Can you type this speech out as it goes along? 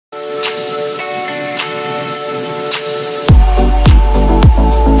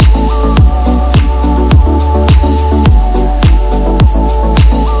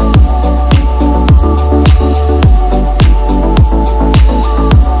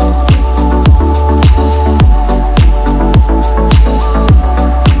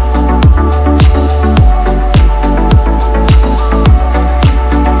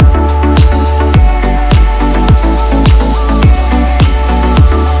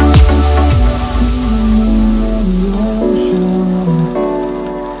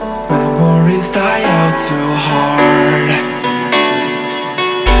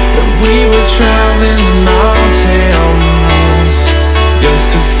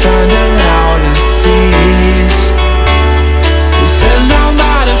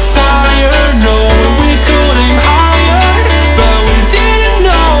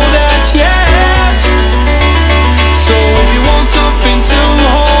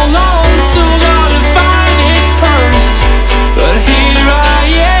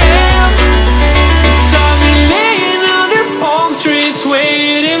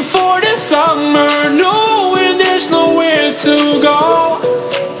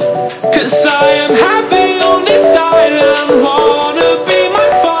'Cause I am happy on this island, wanna be my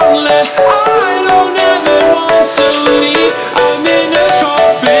farmland. I don't ever want to leave, I'm in a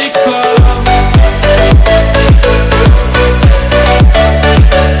tropic club.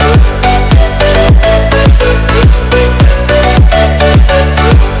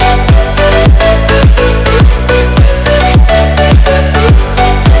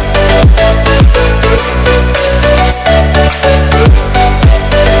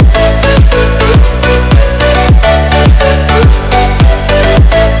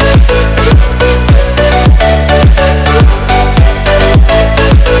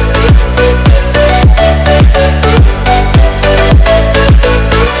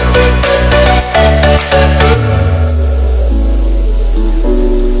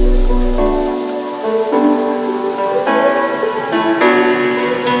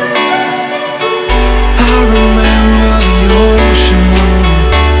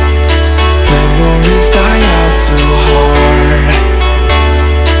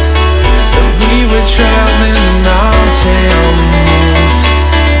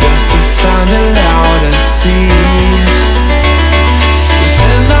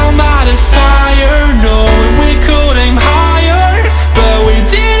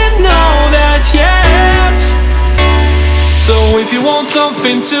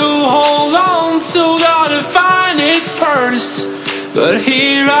 Something to hold on to, gotta find it first. But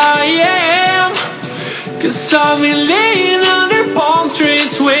here I am, 'cause I've been laying under palm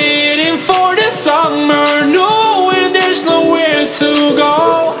trees, waiting for the summer, knowing there's nowhere to go.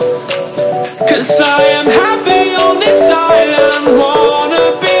 'Cause I am happy on this island, wanna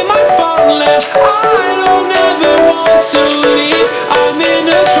be my farmland. I don't ever want to leave, I'm in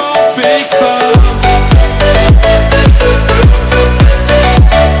a tropic club.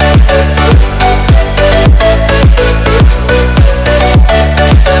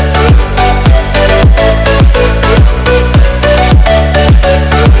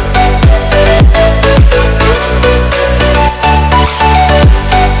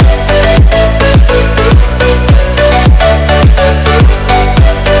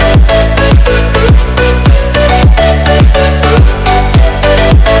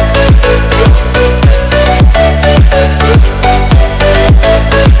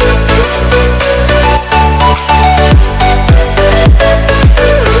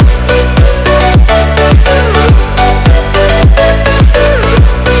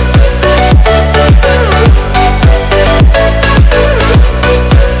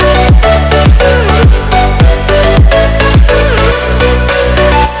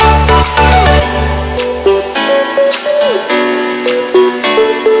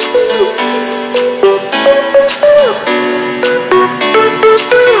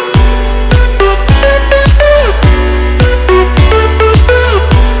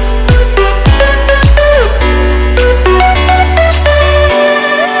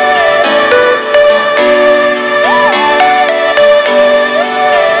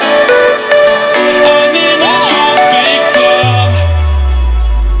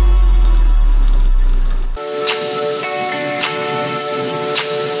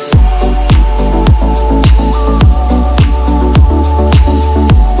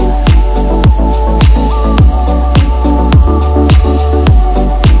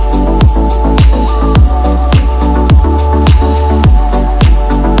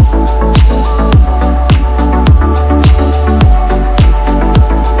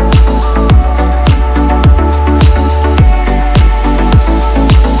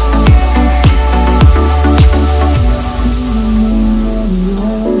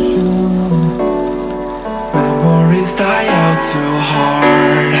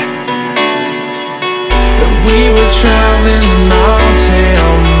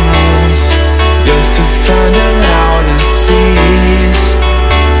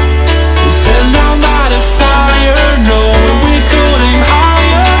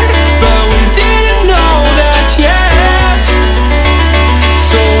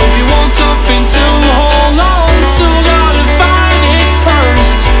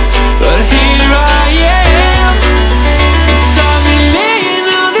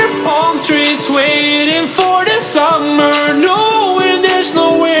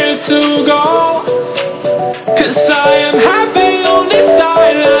 to go, 'cause I am happy.